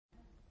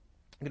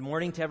Good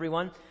morning to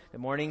everyone. Good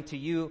morning to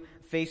you,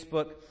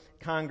 Facebook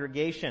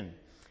congregation.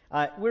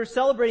 We're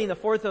celebrating the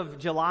 4th of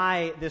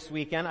July this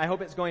weekend. I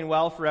hope it's going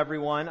well for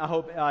everyone. I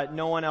hope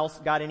no one else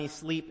got any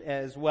sleep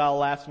as well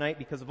last night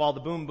because of all the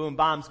boom, boom,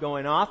 bombs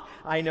going off.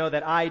 I know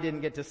that I didn't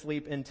get to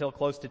sleep until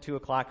close to 2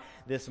 o'clock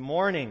this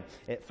morning.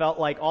 It felt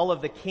like all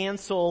of the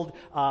canceled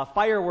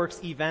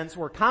fireworks events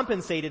were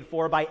compensated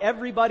for by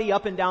everybody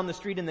up and down the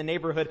street in the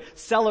neighborhood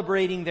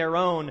celebrating their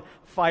own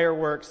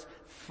fireworks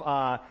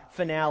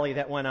finale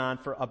that went on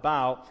for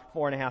about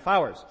 4.5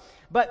 hours.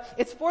 But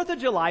it's 4th of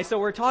July, so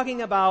we're thinking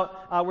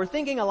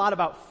a lot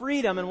about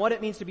freedom and what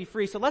it means to be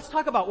free. So let's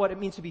talk about what it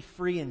means to be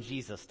free in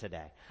Jesus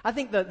today. I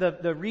think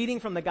the reading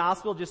from the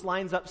gospel just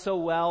lines up so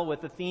well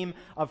with the theme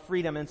of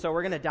freedom, and so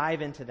we're going to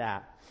dive into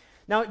that.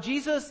 Now,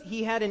 Jesus,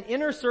 he had an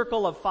inner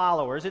circle of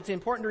followers. It's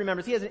important to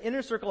remember, he has an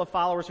inner circle of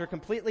followers who are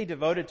completely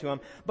devoted to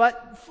him.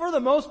 But for the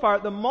most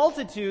part, the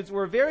multitudes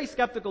were very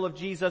skeptical of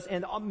Jesus,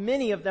 and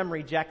many of them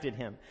rejected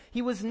him.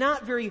 He was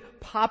not very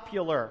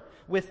popular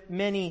with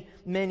many,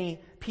 many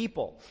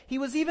people. He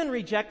was even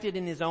rejected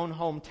in his own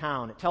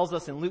hometown. It tells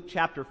us in Luke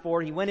chapter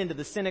 4, he went into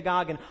the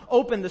synagogue and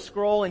opened the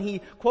scroll, and he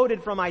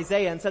quoted from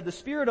Isaiah and said, "The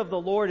Spirit of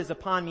the Lord is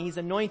upon me. He's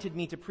anointed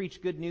me to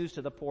preach good news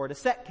to the poor, to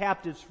set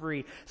captives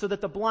free, so that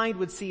the blind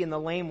would see and the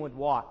lame would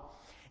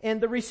walk." And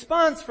the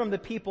response from the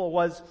people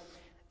was,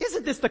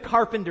 "Isn't this the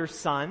carpenter's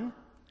son?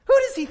 Who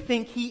does he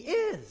think he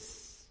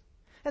is?"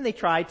 And they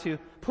tried to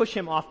push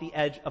him off the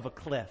edge of a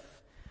cliff.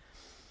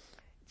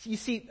 You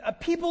see,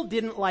 people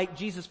didn't like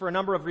Jesus for a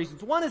number of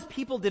reasons. One is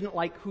people didn't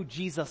like who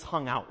Jesus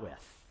hung out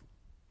with.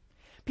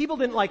 People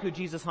didn't like who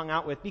Jesus hung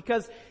out with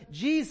because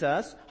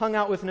Jesus hung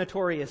out with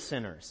notorious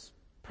sinners,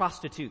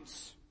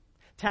 prostitutes,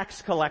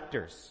 tax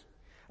collectors,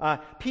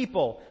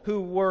 people who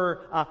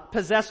were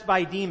possessed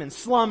by demons,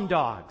 slum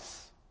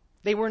dogs.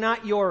 They were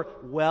not your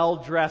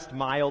well-dressed,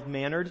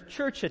 mild-mannered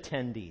church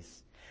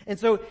attendees. And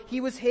so he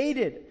was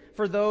hated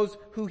for those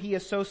who he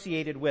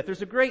associated with.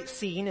 There's a great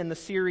scene in the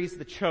series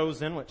The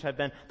Chosen, which I've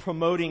been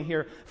promoting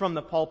here from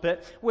the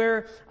pulpit,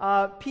 where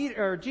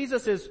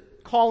Jesus is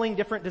calling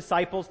different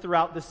disciples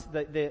throughout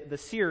the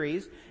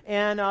series,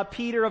 and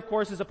Peter, of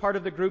course, is a part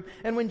of the group.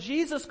 And when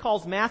Jesus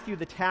calls Matthew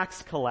the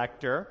tax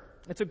collector,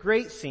 it's a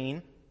great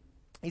scene.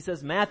 He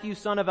says, "Matthew,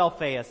 son of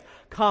Alphaeus,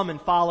 come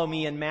and follow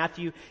me." And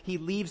Matthew, he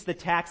leaves the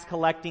tax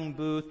collecting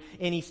booth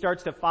and he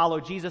starts to follow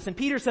Jesus. And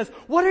Peter says,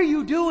 "What are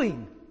you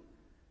doing?"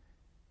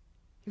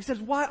 He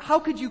says, "How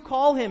could you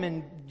call him?"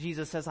 And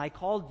Jesus says, "I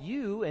called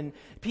you." And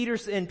Peter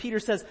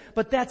says,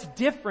 "But that's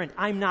different.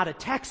 I'm not a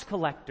tax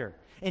collector."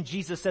 And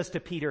Jesus says to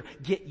Peter,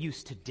 "Get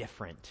used to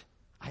different."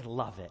 I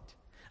love it.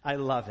 I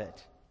love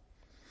it.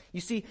 You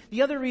see,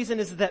 the other reason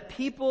is that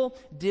people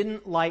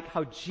didn't like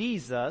how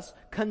Jesus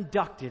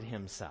conducted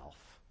himself.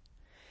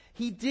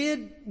 He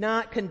did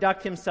not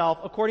conduct himself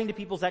according to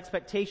people's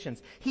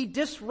expectations. He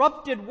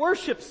disrupted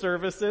worship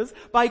services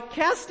by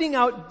casting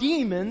out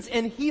demons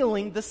and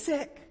healing the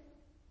sick.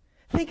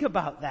 Think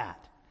about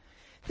that.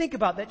 Think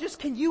about that. Just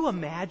can you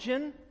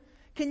imagine?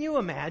 Can you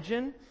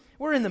imagine?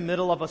 We're in the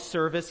middle of a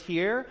service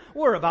here.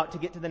 We're about to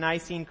get to the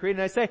Nicene Creed,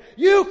 and I say,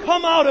 "You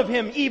come out of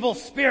him, evil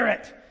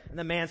spirit." And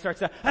the man starts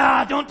to,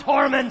 "Don't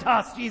torment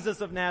us,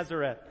 Jesus of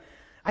Nazareth."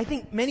 I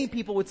think many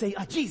people would say,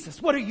 "Jesus,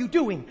 what are you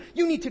doing?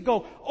 You need to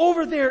go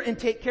over there and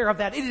take care of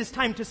that. It is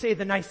time to say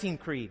the Nicene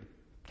Creed."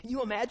 Can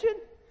you imagine?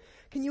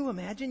 Can you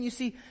imagine? You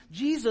see,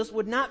 Jesus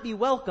would not be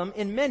welcome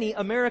in many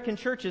American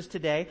churches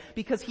today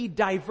because he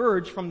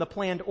diverged from the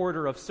planned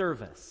order of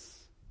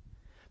service.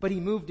 But he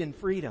moved in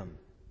freedom.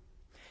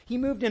 He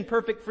moved in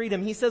perfect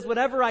freedom. He says,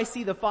 "Whatever I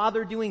see the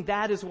Father doing,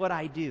 that is what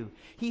I do."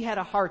 He had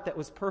a heart that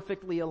was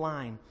perfectly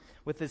aligned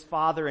with his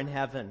Father in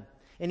heaven.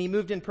 And he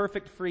moved in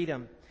perfect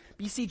freedom.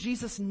 But you see,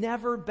 Jesus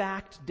never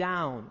backed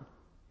down.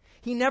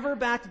 He never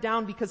backed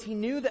down because he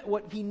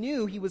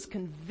knew he was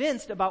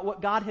convinced about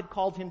what God had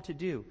called him to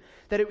do.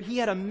 That he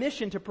had a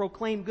mission to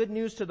proclaim good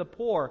news to the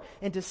poor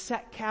and to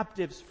set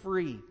captives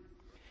free.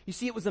 You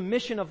see, it was a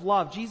mission of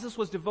love. Jesus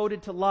was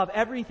devoted to love.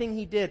 Everything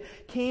he did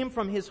came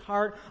from his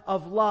heart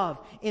of love.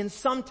 And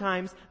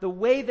sometimes the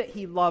way that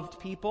he loved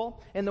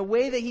people and the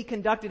way that he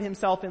conducted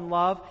himself in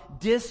love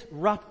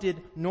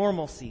disrupted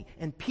normalcy.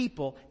 And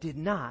people did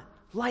not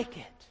like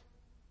it.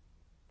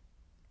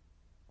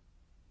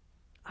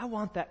 I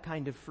want that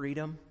kind of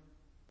freedom.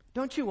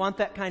 Don't you want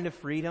that kind of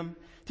freedom?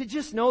 To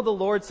just know the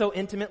Lord so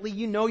intimately,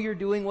 you know you're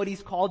doing what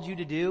he's called you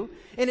to do,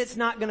 and it's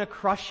not going to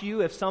crush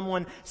you if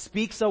someone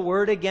speaks a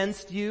word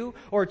against you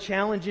or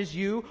challenges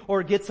you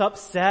or gets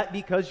upset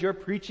because you're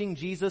preaching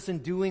Jesus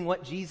and doing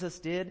what Jesus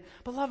did.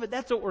 Beloved,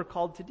 that's what we're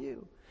called to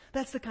do.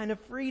 That's the kind of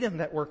freedom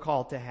that we're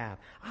called to have.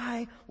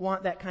 I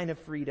want that kind of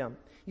freedom.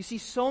 You see,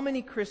 so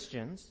many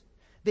Christians,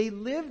 they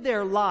live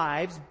their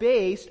lives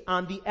based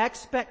on the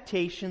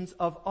expectations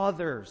of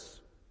others.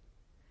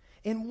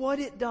 And what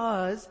it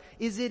does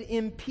is it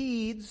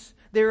impedes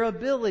their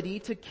ability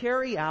to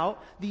carry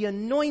out the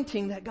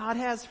anointing that God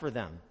has for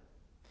them.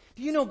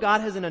 Do you know God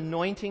has an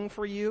anointing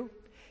for you?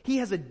 He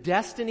has a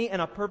destiny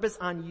and a purpose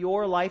on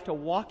your life to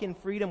walk in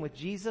freedom with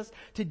Jesus,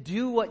 to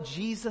do what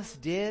Jesus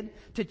did,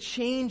 to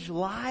change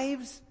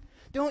lives.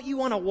 Don't you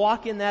want to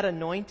walk in that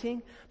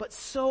anointing? But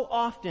so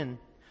often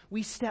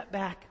we step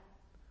back,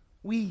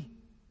 we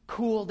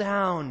cool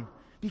down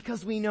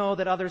because we know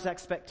that others'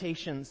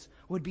 expectations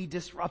would be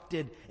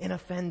disrupted and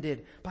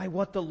offended by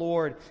what the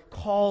Lord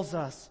calls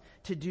us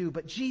to do.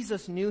 But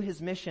Jesus knew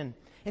his mission,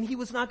 and he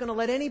was not going to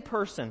let any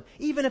person,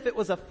 even if it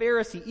was a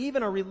Pharisee,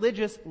 even a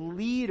religious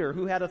leader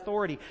who had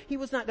authority, he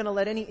was not going to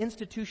let any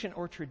institution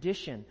or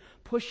tradition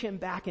push him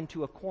back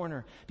into a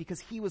corner, because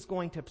he was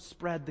going to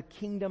spread the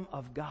kingdom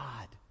of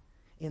God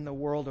in the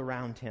world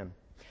around him.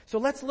 So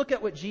let's look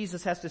at what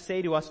Jesus has to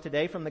say to us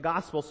today from the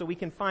gospel so we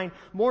can find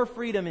more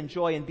freedom and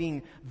joy in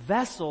being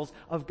vessels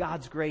of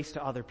God's grace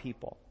to other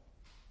people.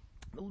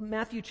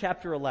 Matthew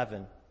chapter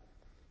 11.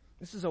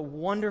 This is a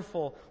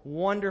wonderful,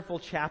 wonderful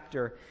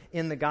chapter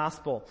in the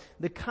gospel.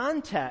 The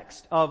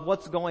context of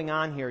what's going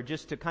on here,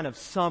 just to kind of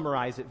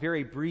summarize it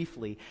very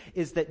briefly,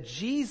 is that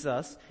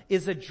Jesus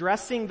is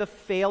addressing the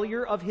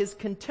failure of his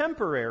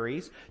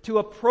contemporaries to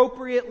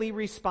appropriately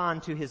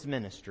respond to his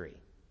ministry.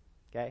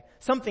 Okay?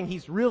 Something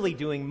he's really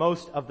doing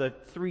most of the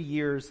 3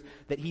 years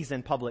that he's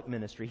in public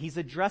ministry. He's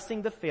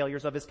addressing the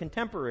failures of his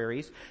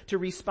contemporaries to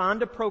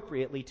respond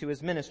appropriately to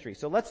his ministry.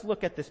 So let's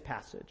look at this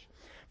passage.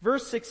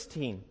 Verse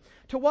 16.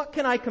 To what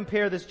can I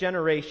compare this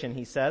generation,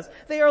 he says?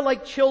 They are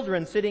like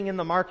children sitting in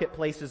the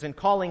marketplaces and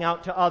calling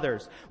out to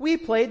others. We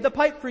played the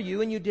pipe for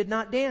you and you did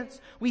not dance.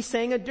 We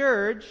sang a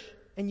dirge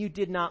and you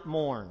did not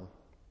mourn.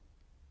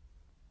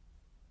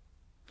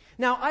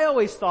 Now, I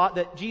always thought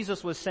that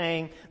Jesus was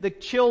saying the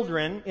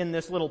children in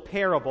this little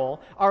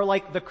parable are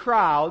like the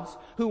crowds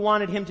who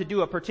wanted him to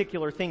do a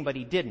particular thing, but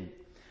he didn't.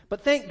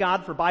 But thank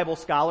God for Bible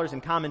scholars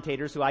and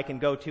commentators who I can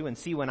go to and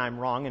see when I'm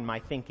wrong in my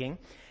thinking.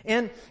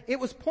 And it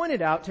was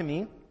pointed out to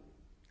me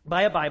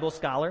by a Bible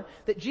scholar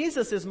that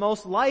Jesus is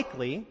most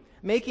likely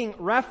making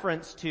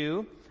reference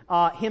to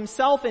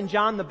himself and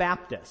John the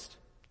Baptist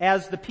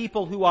as the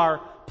people who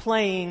are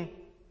playing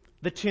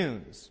the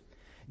tunes.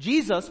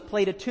 Jesus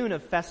played a tune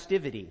of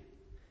festivity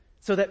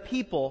so that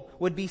people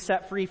would be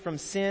set free from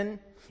sin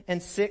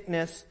and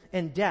sickness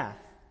and death.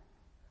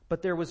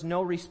 But there was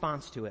no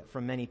response to it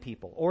from many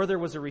people, or there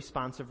was a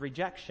response of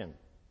rejection.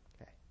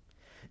 Okay.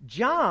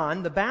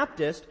 John the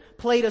Baptist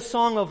played a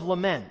song of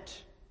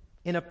lament,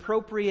 an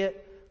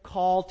appropriate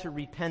call to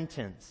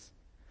repentance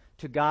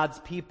to God's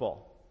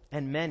people,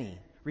 and many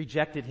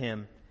rejected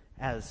him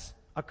as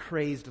a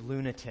crazed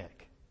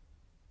lunatic.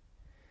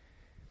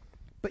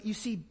 But you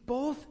see,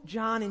 both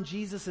John and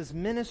Jesus'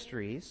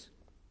 ministries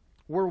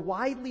were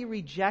widely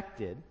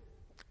rejected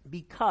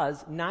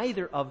because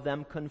neither of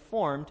them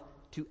conformed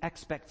to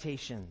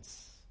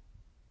expectations.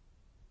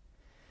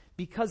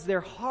 Because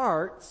their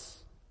hearts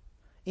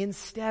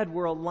instead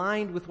were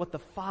aligned with what the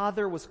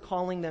Father was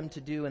calling them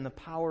to do in the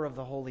power of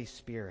the Holy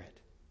Spirit.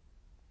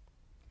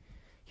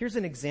 Here's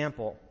an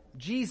example.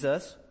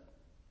 Jesus,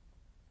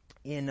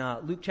 in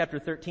Luke chapter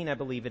 13, I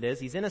believe it is,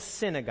 he's in a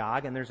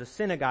synagogue, and there's a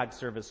synagogue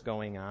service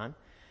going on.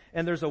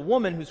 And there's a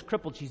woman who's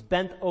crippled. She's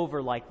bent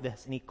over like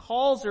this. And he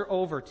calls her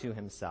over to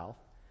himself.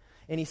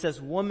 And he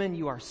says, "Woman,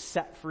 you are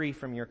set free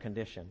from your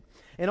condition."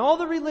 And all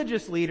the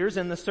religious leaders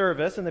in the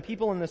service and the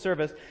people in the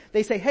service,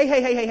 they say,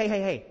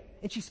 hey.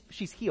 And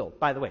she's healed,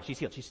 by the way. She's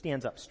healed. She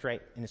stands up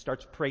straight and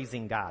starts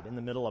praising God in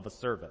the middle of a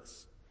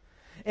service.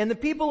 And the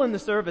people in the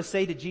service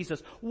say to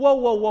Jesus,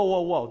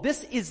 whoa.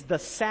 This is the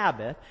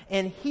Sabbath,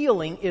 and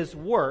healing is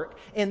work,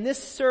 and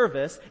this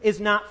service is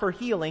not for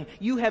healing.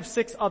 You have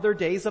 6 other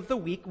days of the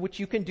week which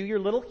you can do your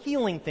little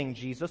healing thing,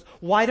 Jesus.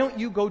 Why don't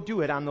you go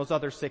do it on those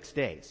other 6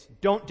 days?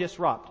 Don't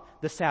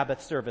disrupt the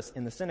Sabbath service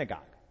in the synagogue.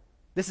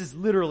 This is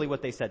literally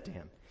what they said to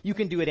him. You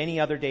can do it any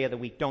other day of the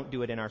week. Don't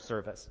do it in our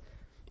service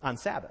on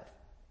Sabbath.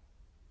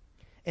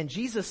 And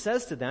Jesus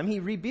says to them, he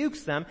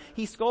rebukes them,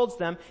 he scolds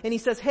them, and he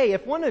says, hey,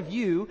 if one of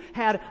you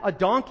had a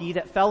donkey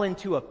that fell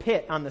into a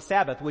pit on the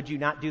Sabbath, would you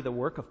not do the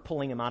work of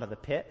pulling him out of the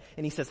pit?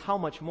 And he says, how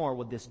much more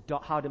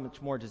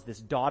does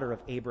this daughter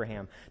of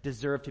Abraham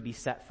deserve to be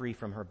set free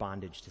from her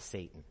bondage to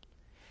Satan?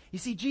 You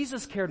see,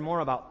 Jesus cared more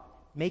about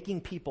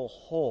making people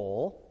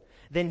whole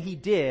than he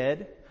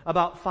did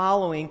about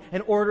following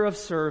an order of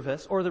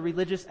service or the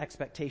religious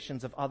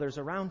expectations of others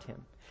around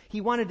him.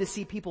 He wanted to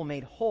see people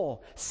made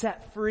whole,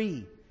 set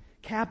free,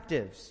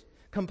 captives,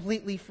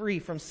 completely free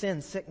from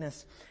sin,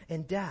 sickness,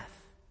 and death.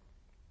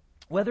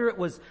 Whether it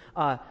was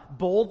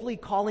boldly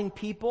calling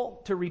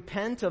people to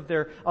repent of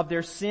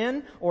their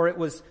sin, or it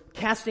was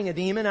casting a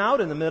demon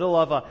out in the middle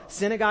of a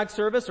synagogue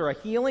service, or a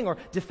healing, or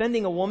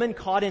defending a woman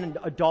caught in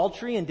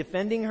adultery and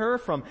defending her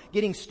from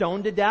getting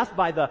stoned to death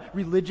by the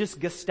religious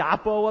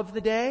Gestapo of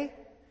the day,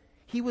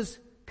 he was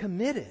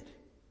committed,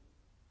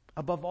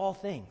 above all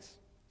things,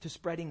 to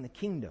spreading the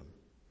kingdom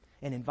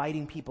and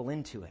inviting people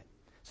into it,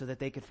 so that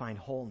they could find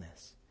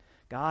wholeness.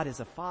 God is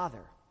a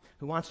Father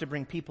who wants to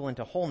bring people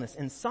into wholeness.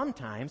 And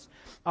sometimes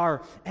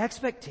our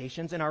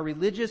expectations and our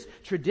religious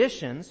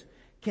traditions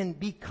can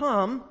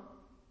become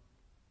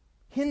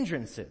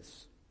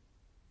hindrances.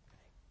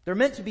 They're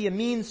meant to be a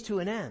means to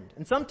an end.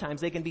 And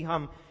sometimes they can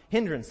become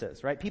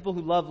hindrances, right? People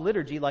who love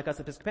liturgy, like us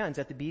Episcopalians,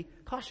 have to be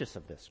cautious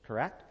of this,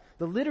 correct?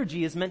 The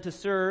liturgy is meant to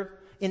serve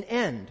an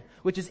end,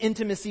 which is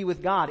intimacy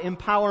with God,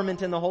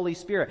 empowerment in the Holy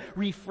Spirit,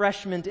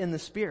 refreshment in the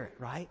Spirit,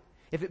 right?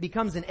 If it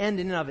becomes an end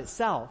in and of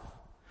itself,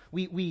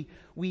 we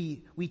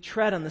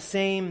tread on the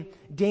same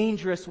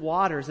dangerous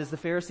waters as the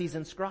Pharisees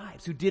and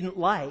scribes who didn't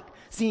like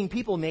seeing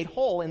people made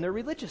whole in their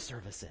religious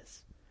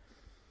services.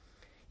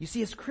 You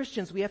see, as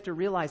Christians, we have to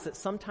realize that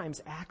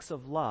sometimes acts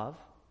of love,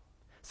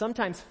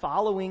 sometimes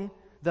following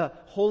the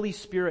Holy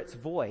Spirit's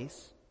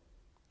voice,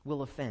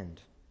 will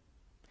offend.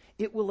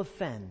 It will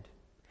offend.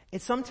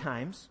 And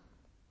sometimes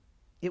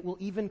it will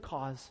even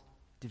cause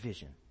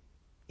division.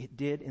 It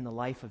did in the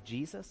life of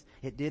Jesus.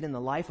 It did in the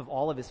life of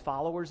all of his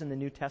followers in the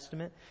New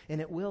Testament. And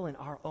it will in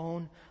our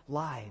own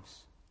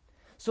lives.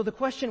 So the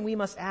question we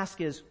must ask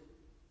is,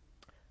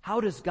 how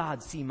does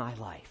God see my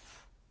life?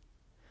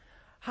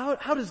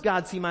 How does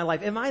God see my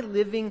life? Am I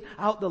living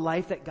out the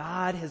life that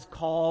God has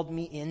called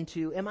me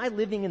into? Am I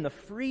living in the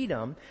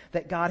freedom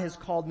that God has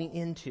called me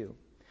into?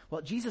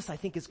 Well, Jesus, I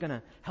think, is going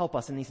to help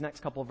us in these next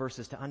couple of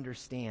verses to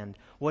understand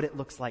what it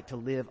looks like to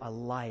live a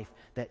life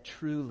that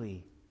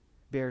truly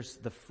bears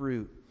the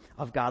fruit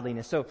of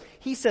godliness. So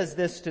he says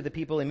this to the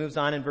people. He moves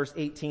on in verse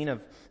 18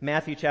 of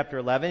Matthew chapter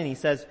 11, and he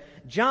says,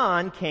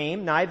 John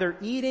came neither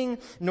eating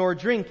nor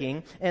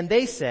drinking, and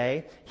they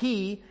say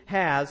he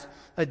has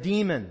a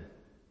demon.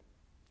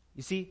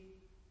 You see,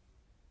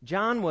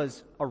 John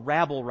was a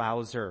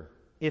rabble-rouser,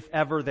 if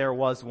ever there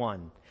was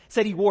one.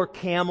 Said he wore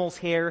camel's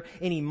hair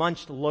and he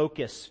munched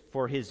locusts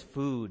for his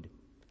food.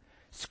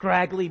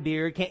 Scraggly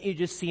beard, can't you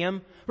just see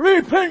him?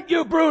 Repent,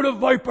 you brood of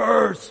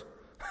vipers!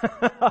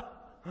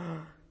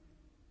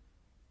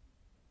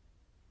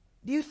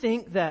 Do you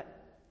think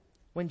that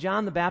when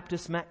John the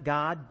Baptist met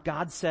God,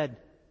 God said,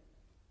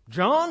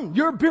 John,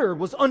 your beard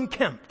was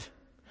unkempt.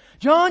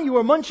 John, you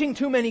were munching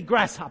too many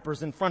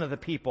grasshoppers in front of the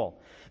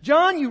people.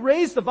 John, you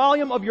raised the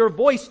volume of your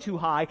voice too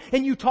high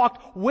and you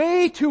talked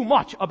way too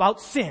much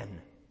about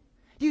sin.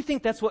 Do you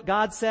think that's what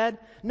God said?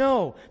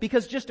 No,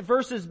 because just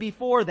verses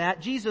before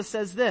that, Jesus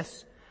says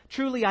this,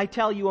 truly I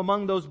tell you,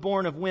 among those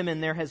born of women,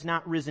 there has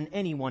not risen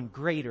anyone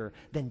greater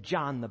than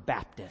John the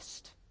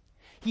Baptist.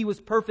 He was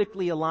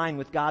perfectly aligned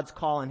with God's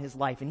call in his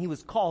life, and he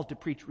was called to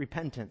preach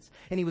repentance,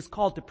 and he was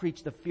called to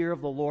preach the fear of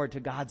the Lord to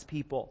God's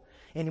people.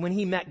 And when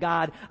he met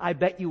God, I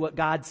bet you what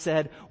God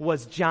said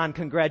was, John,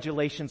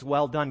 congratulations,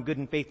 well done, good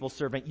and faithful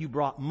servant. You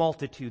brought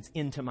multitudes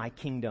into my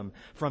kingdom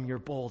from your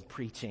bold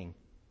preaching.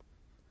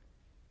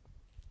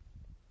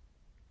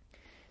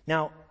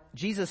 Now,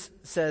 Jesus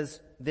says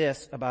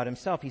this about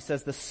himself. He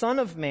says, the Son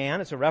of Man,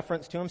 it's a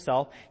reference to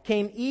himself,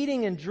 came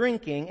eating and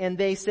drinking, and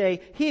they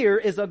say, here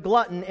is a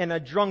glutton and a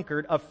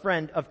drunkard, a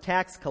friend of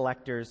tax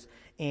collectors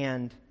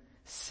and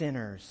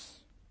sinners.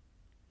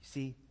 You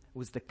see, it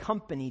was the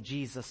company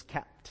Jesus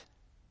kept.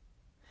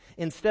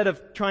 Instead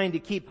of trying to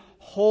keep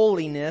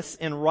holiness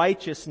and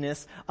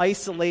righteousness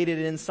isolated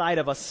inside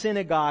of a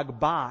synagogue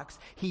box,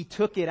 he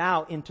took it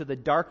out into the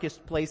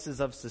darkest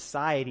places of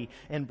society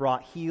and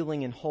brought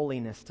healing and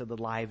holiness to the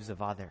lives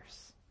of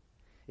others.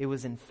 It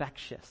was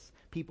infectious.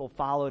 People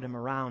followed him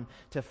around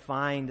to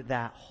find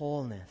that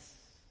wholeness.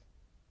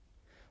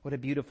 What a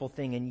beautiful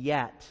thing. And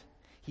yet,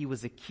 he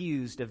was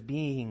accused of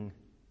being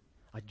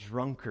a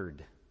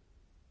drunkard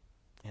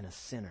and a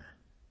sinner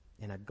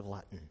and a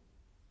glutton.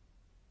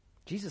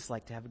 Jesus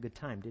liked to have a good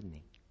time, didn't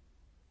he?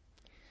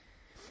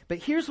 But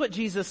here's what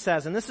Jesus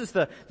says, and this is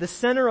the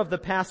center of the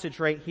passage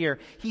right here.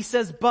 He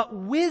says, but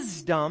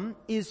wisdom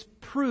is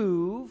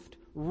proved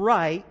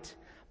right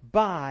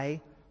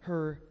by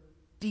her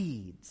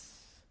deeds.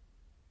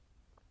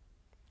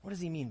 What does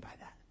he mean by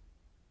that?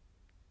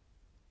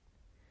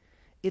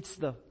 It's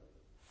the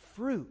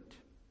fruit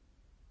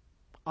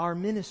our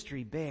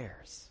ministry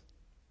bears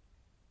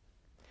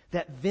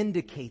that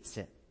vindicates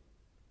it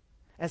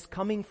as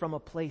coming from a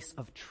place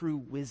of true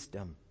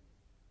wisdom.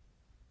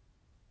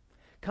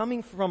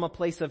 Coming from a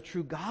place of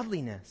true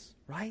godliness,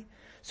 right?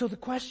 So the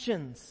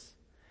questions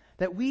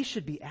that we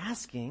should be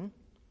asking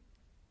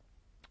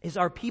is,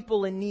 are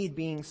people in need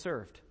being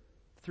served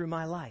through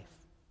my life?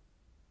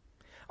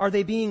 Are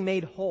they being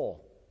made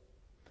whole?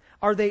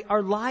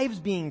 Are lives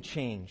being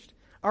changed?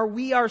 Are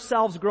we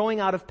ourselves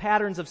growing out of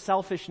patterns of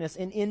selfishness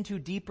and into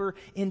deeper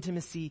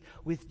intimacy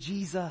with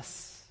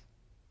Jesus?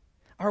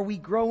 Are we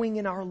growing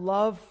in our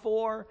love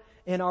for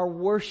and our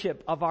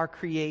worship of our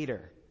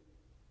Creator?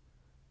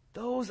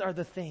 Those are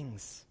the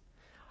things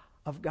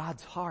of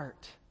God's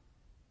heart.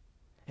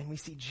 And we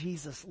see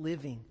Jesus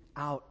living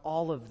out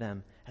all of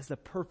them as the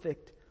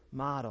perfect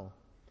model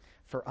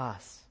for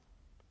us.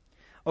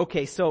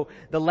 Okay, so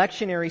the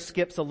lectionary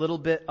skips a little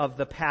bit of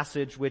the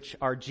passage, which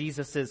are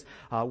Jesus'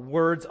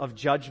 words of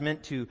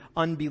judgment to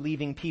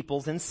unbelieving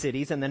peoples and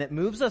cities, and then it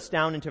moves us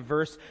down into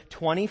verse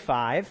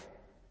 25.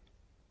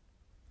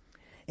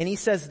 And he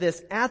says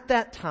this, at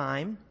that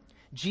time,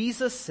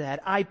 Jesus said,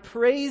 I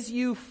praise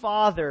you,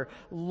 Father,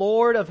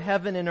 Lord of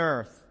heaven and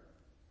earth,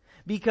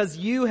 because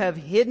you have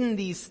hidden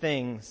these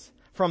things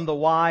from the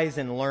wise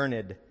and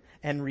learned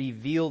and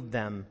revealed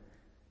them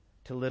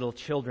to little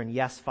children.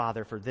 Yes,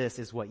 Father, for this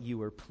is what you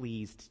were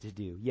pleased to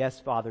do. Yes,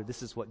 Father,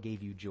 this is what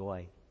gave you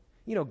joy.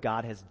 You know,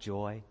 God has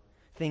joy.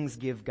 Things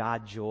give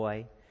God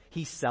joy.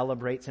 He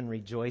celebrates and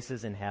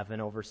rejoices in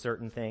heaven over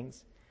certain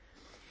things.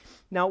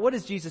 Now, what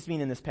does Jesus mean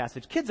in this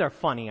passage? Kids are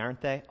funny,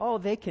 aren't they? Oh,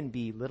 they can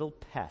be little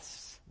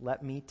pests,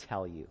 let me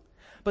tell you.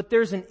 But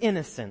there's an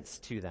innocence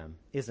to them,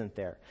 isn't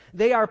there?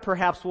 They are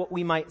perhaps what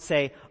we might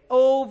say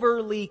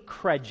overly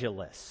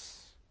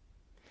credulous.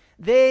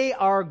 They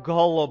are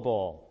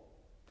gullible.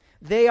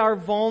 They are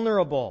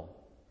vulnerable.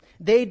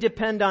 They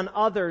depend on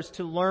others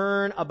to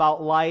learn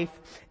about life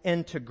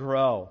and to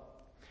grow.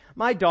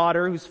 My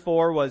daughter, who's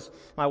 4,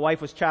 my wife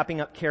was chopping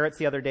up carrots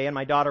the other day, and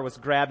my daughter was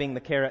grabbing the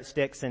carrot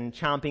sticks and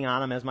chomping on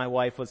them as my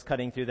wife was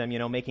cutting through them,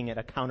 making it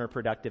a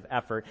counterproductive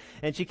effort.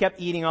 And she kept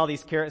eating all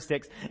these carrot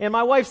sticks. And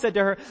my wife said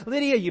to her,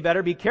 Lydia, you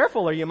better be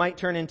careful or you might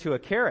turn into a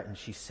carrot. And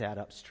she sat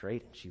up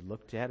straight and she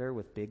looked at her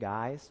with big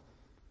eyes.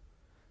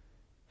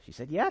 She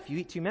said, yeah, if you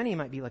eat too many,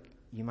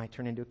 you might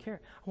turn into a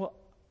carrot. Well,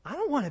 I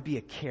don't want to be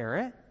a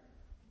carrot.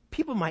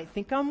 People might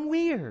think I'm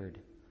weird.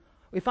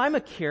 If I'm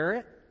a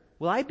carrot,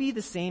 will I be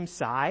the same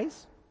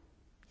size?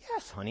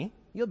 Yes, honey.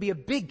 You'll be a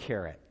big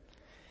carrot.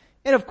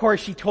 And of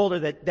course she told her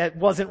that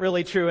wasn't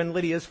really true and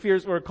Lydia's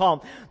fears were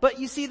calmed. But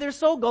you see, they're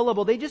so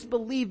gullible. They just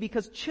believe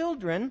because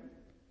children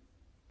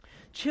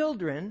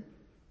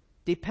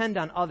depend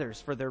on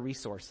others for their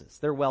resources,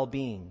 their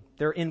well-being,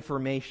 their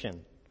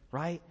information,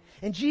 right?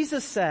 And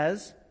Jesus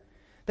says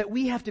that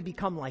we have to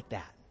become like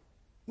that.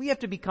 We have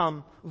to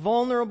become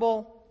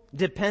vulnerable,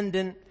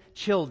 dependent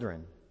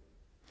children.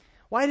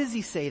 Why does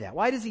he say that?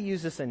 Why does he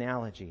use this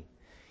analogy?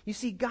 You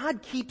see,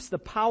 God keeps the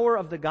power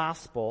of the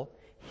gospel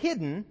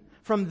hidden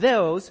from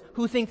those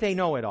who think they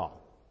know it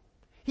all.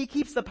 He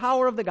keeps the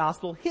power of the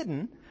gospel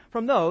hidden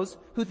from those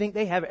who think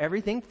they have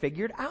everything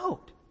figured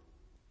out.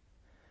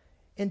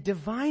 And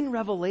divine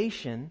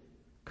revelation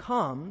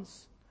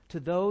comes to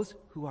those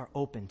who are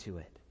open to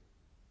it.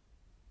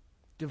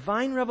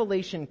 Divine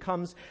revelation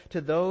comes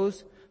to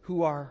those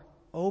who are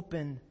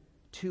open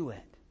to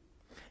it.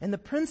 And the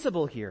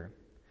principle here,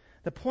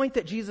 the point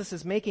that Jesus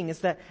is making is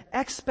that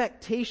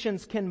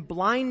expectations can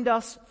blind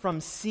us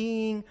from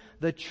seeing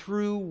the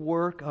true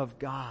work of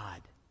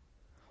God.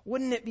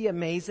 Wouldn't it be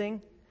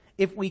amazing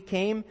if we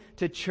came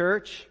to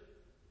church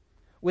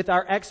with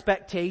our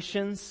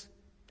expectations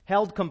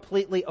held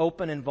completely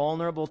open and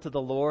vulnerable to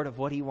the Lord of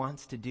what He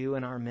wants to do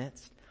in our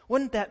midst?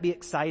 Wouldn't that be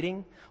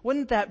exciting?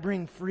 Wouldn't that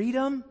bring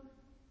freedom?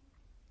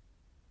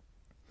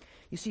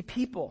 You see,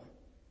 people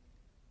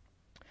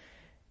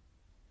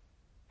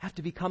have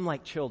to become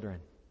like children.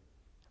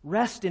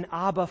 Rest in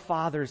Abba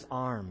Father's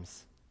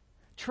arms,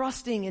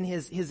 trusting in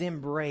His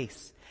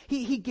embrace.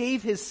 He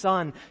gave His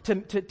Son to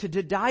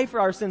die for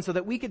our sins so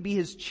that we could be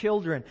His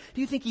children. Do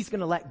you think He's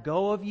going to let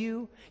go of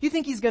you? Do you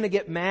think He's going to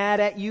get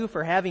mad at you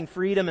for having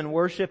freedom and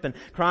worship and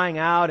crying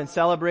out and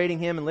celebrating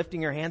Him and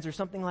lifting your hands or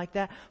something like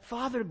that?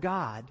 Father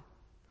God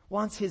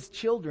wants His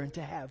children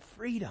to have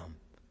freedom,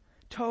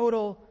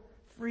 total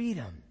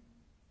freedom.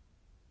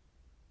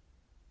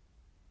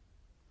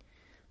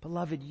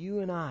 Beloved,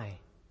 you and I,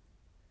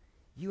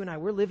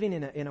 we're living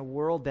in a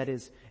world that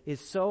is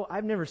so,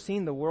 I've never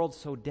seen the world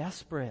so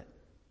desperate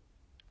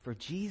for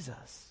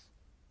Jesus.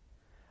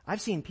 I've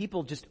seen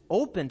people just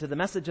open to the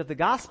message of the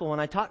gospel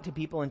when I talk to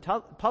people in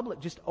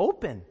public, just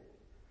open.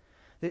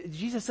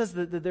 Jesus says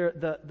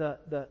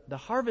the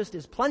harvest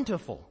is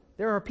plentiful.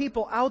 There are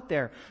people out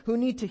there who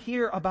need to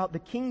hear about the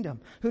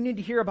kingdom, who need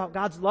to hear about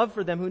God's love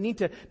for them, who need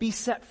to be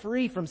set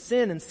free from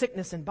sin and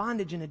sickness and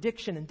bondage and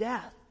addiction and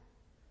death.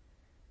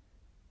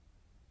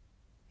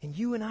 And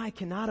you and I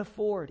cannot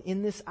afford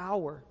in this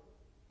hour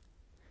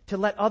to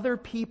let other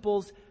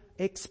people's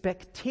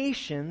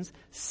expectations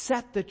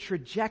set the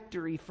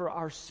trajectory for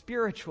our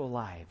spiritual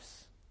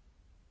lives.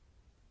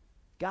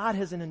 God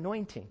has an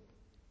anointing.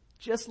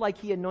 Just like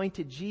He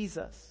anointed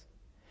Jesus,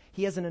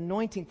 He has an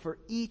anointing for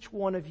each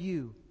one of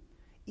you,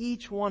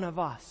 each one of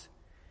us.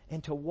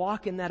 And to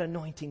walk in that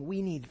anointing,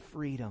 we need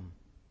freedom.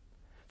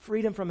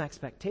 Freedom from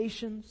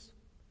expectations,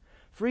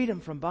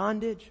 freedom from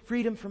bondage,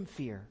 freedom from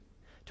fear.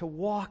 To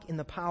walk in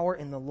the power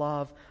and the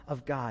love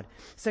of God.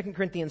 2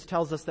 Corinthians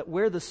tells us that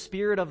where the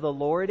Spirit of the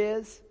Lord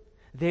is,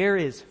 there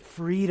is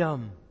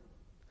freedom.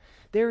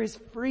 There is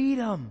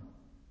freedom.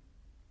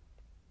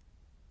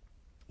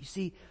 You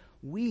see,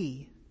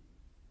 we,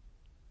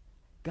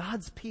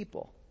 God's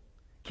people,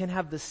 can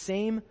have the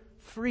same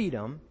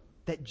freedom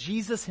that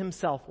Jesus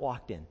Himself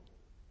walked in.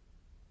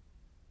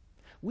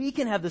 We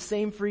can have the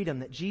same freedom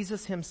that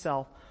Jesus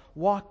Himself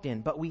walked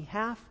in, but we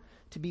have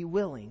to be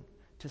willing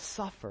to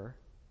suffer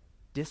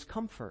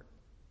discomfort,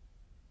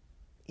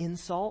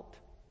 insult,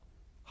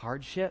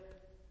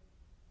 hardship,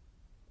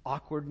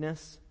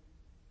 awkwardness,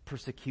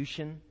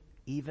 persecution,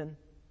 even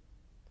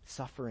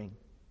suffering.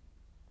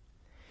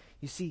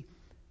 You see,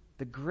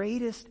 the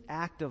greatest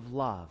act of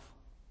love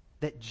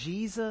that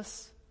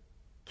Jesus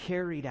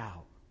carried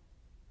out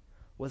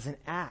was an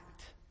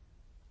act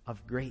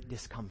of great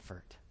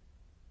discomfort.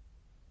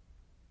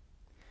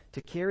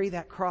 To carry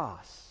that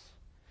cross,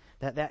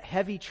 that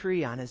heavy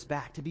tree on his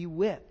back, to be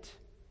whipped,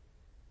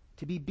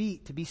 to be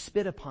beat, to be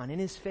spit upon in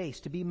his face,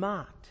 to be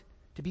mocked,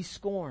 to be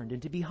scorned,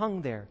 and to be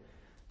hung there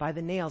by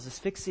the nails,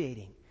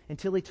 asphyxiating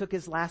until he took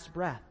his last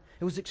breath.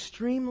 It was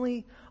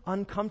extremely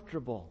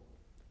uncomfortable,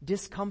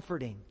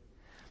 discomforting.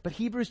 But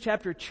Hebrews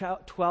chapter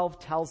 12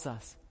 tells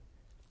us,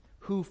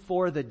 who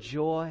for the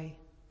joy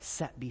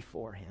set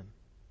before him.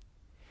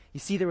 You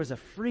see, there was a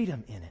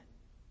freedom in it.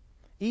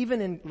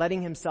 Even in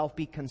letting himself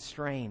be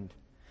constrained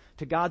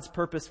to God's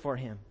purpose for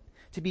him.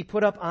 To be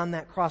put up on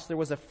that cross, there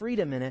was a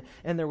freedom in it,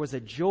 and there was a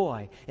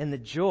joy. And the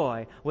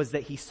joy was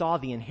that he saw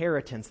the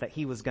inheritance that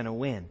he was going to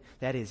win.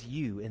 That is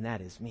you, and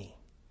that is me.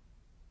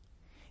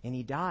 And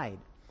he died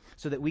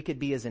so that we could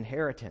be his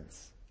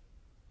inheritance.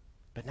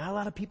 But not a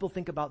lot of people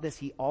think about this.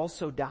 He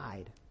also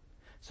died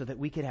so that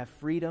we could have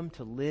freedom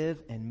to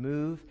live and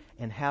move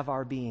and have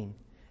our being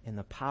in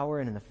the power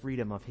and in the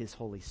freedom of his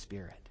Holy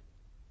Spirit.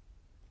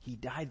 He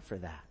died for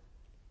that.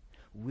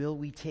 Will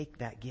we take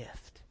that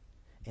gift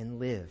and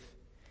live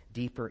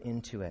deeper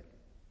into it?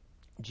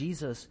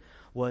 Jesus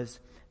was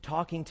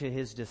talking to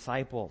his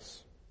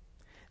disciples,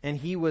 and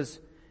he was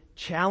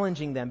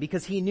challenging them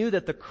because he knew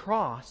that the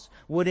cross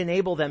would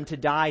enable them to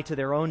die to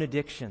their own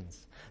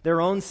addictions, their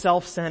own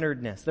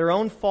self-centeredness, their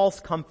own false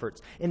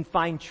comforts, and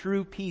find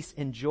true peace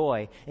and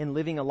joy in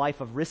living a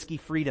life of risky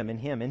freedom in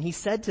him. And he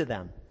said to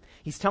them,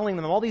 he's telling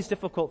them all these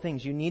difficult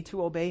things. You need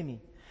to obey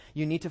me.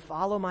 You need to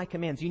follow my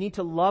commands. You need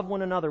to love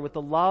one another with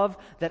the love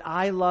that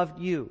I loved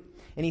you.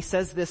 And he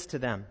says this to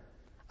them,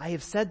 I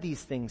have said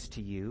these things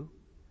to you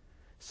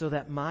so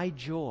that my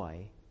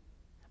joy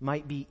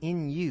might be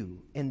in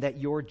you and that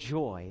your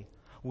joy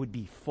would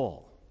be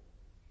full.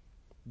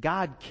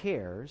 God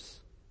cares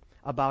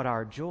about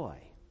our joy.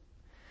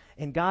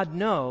 And God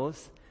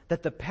knows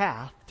that the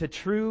path to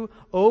true,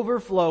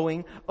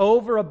 overflowing,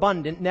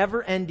 overabundant,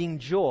 never-ending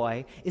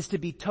joy is to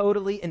be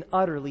totally and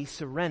utterly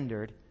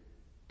surrendered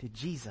to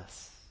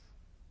Jesus.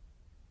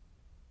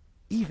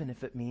 Even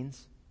if it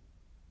means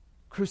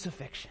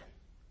crucifixion.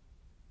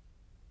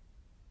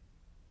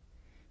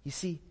 You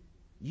see,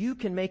 you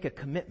can make a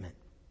commitment.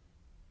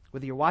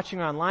 Whether you're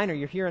watching online or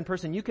you're here in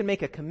person, you can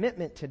make a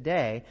commitment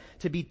today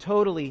to be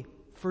totally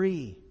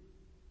free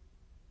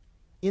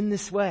in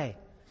this way.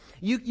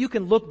 You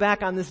can look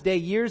back on this day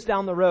years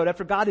down the road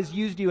after God has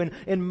used you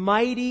in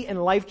mighty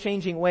and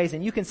life-changing ways.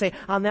 And you can say,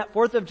 on that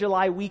 4th of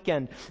July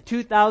weekend,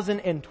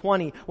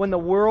 2020, when the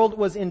world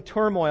was in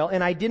turmoil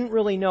and I didn't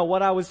really know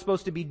what I was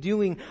supposed to be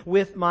doing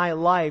with my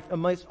life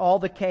amidst all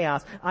the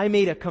chaos, I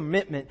made a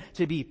commitment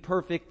to be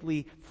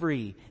perfectly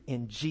free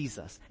in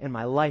Jesus. And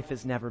my life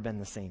has never been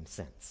the same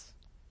since.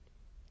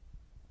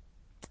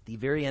 At the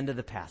very end of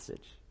the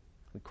passage,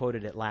 we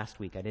quoted it last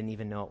week. I didn't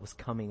even know it was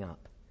coming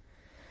up.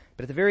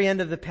 But at the very end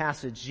of the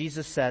passage,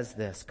 Jesus says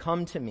this,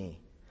 come to me,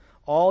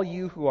 all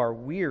you who are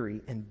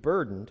weary and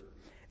burdened,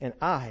 and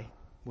I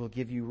will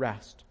give you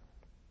rest.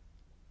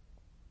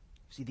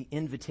 See, the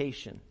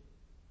invitation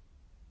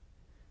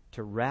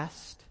to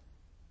rest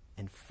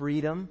and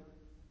freedom,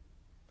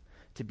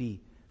 to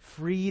be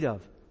freed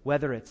of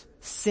whether it's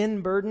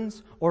sin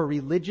burdens or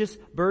religious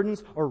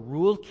burdens or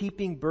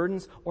rule-keeping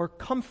burdens or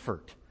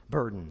comfort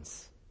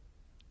burdens.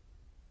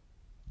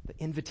 The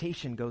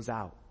invitation goes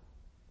out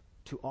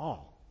to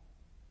all.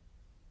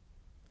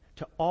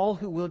 To all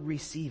who will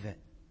receive it.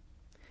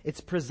 It's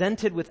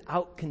presented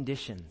without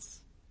conditions.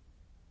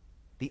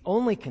 The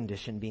only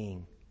condition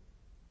being,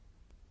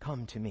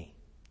 come to me.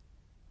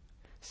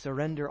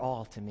 Surrender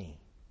all to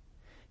me.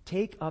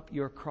 Take up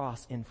your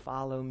cross and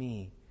follow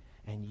me,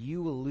 and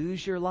you will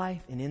lose your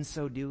life, and in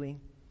so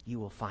doing, you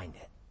will find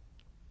it.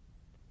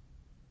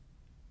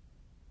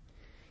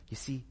 You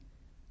see,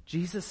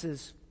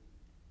 Jesus'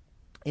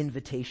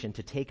 invitation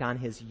to take on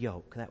his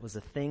yoke, that was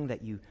a thing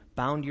that you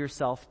bound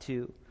yourself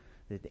to,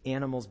 that the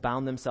animals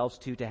bound themselves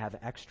to have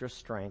extra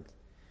strength.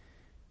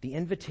 The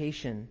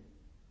invitation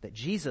that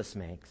Jesus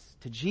makes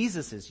to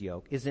Jesus'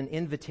 yoke is an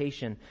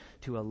invitation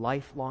to a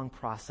lifelong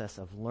process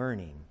of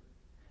learning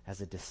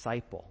as a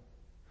disciple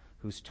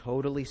who's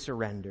totally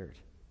surrendered.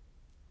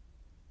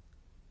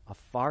 A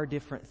far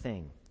different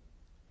thing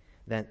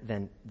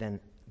than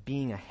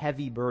being a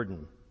heavy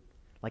burden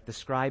like the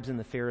scribes and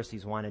the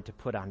Pharisees wanted to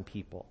put on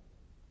people.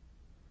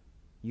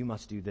 You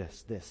must do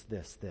this, this,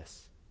 this,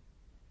 this.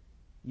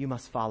 You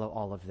must follow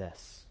all of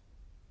this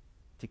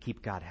to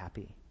keep God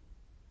happy.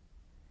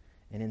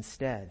 And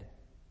instead,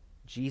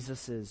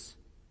 Jesus'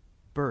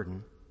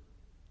 burden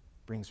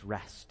brings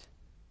rest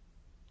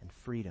and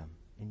freedom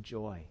and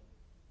joy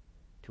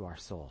to our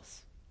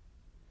souls.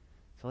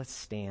 So let's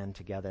stand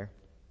together.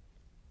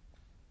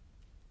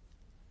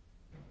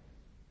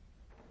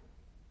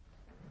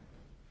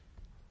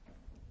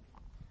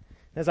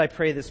 As I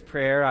pray this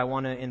prayer, I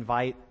want to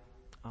invite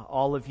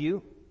all of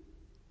you,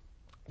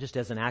 just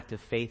as an act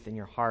of faith in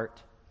your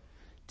heart,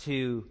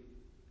 to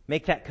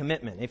make that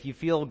commitment. If you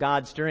feel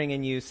God stirring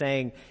in you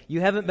saying,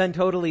 you haven't been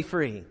totally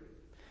free.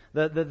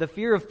 The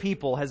fear of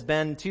people has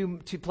been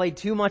played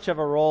too much of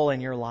a role in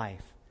your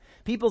life.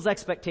 People's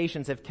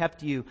expectations have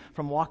kept you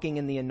from walking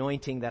in the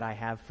anointing that I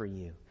have for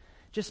you.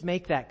 Just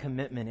make that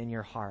commitment in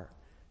your heart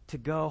to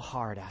go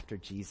hard after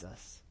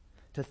Jesus,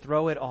 to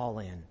throw it all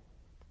in.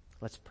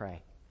 Let's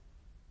pray.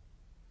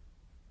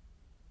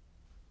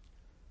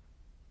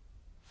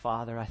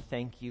 Father, I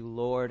thank you,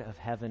 Lord of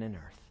heaven and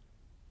earth,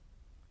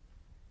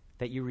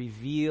 that you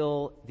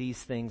reveal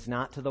these things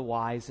not to the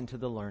wise and to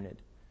the learned,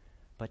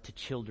 but to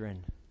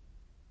children,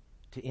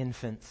 to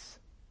infants.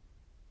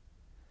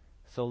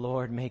 So,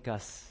 Lord, make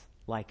us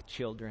like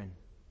children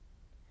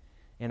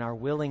in our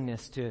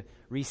willingness to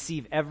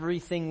receive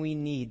everything we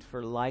need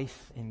for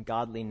life and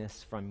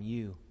godliness from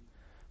you,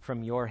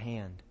 from your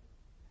hand.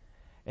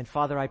 And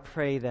Father, I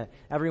pray that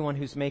everyone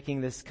who's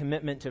making this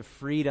commitment to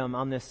freedom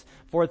on this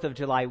 4th of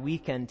July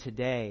weekend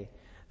today,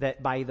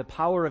 that by the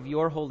power of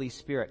your Holy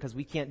Spirit, because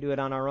we can't do it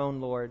on our own,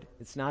 Lord,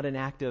 it's not an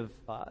act of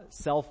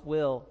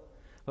self-will,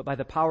 but by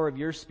the power of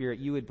your Spirit,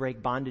 you would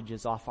break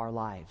bondages off our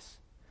lives,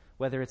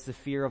 whether it's the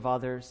fear of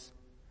others,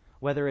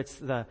 whether it's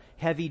the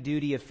heavy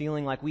duty of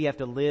feeling like we have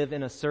to live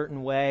in a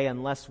certain way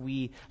lest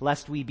we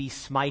be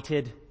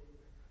smited,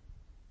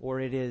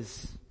 or it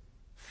is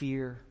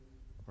fear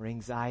or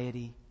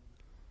anxiety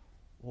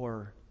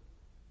or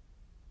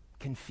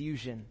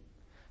confusion.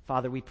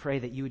 Father, we pray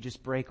that you would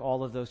just break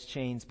all of those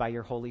chains by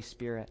your Holy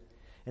Spirit,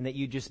 and that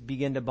you just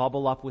begin to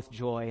bubble up with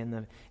joy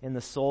in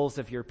the souls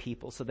of your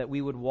people, so that we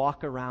would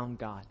walk around,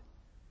 God,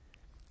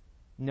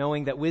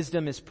 knowing that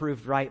wisdom is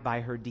proved right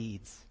by her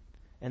deeds,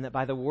 and that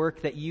by the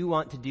work that you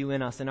want to do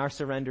in us and our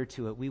surrender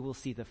to it, we will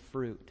see the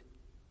fruit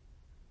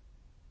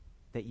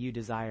that you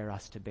desire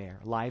us to bear.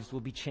 Lives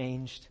will be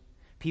changed.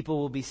 People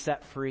will be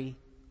set free.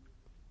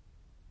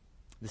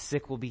 The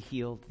sick will be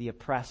healed. The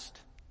oppressed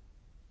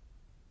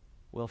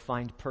will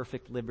find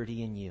perfect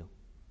liberty in you.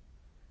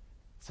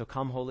 So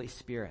come, Holy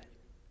Spirit,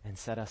 and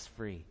set us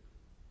free.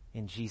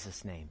 In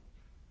Jesus' name,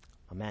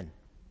 amen.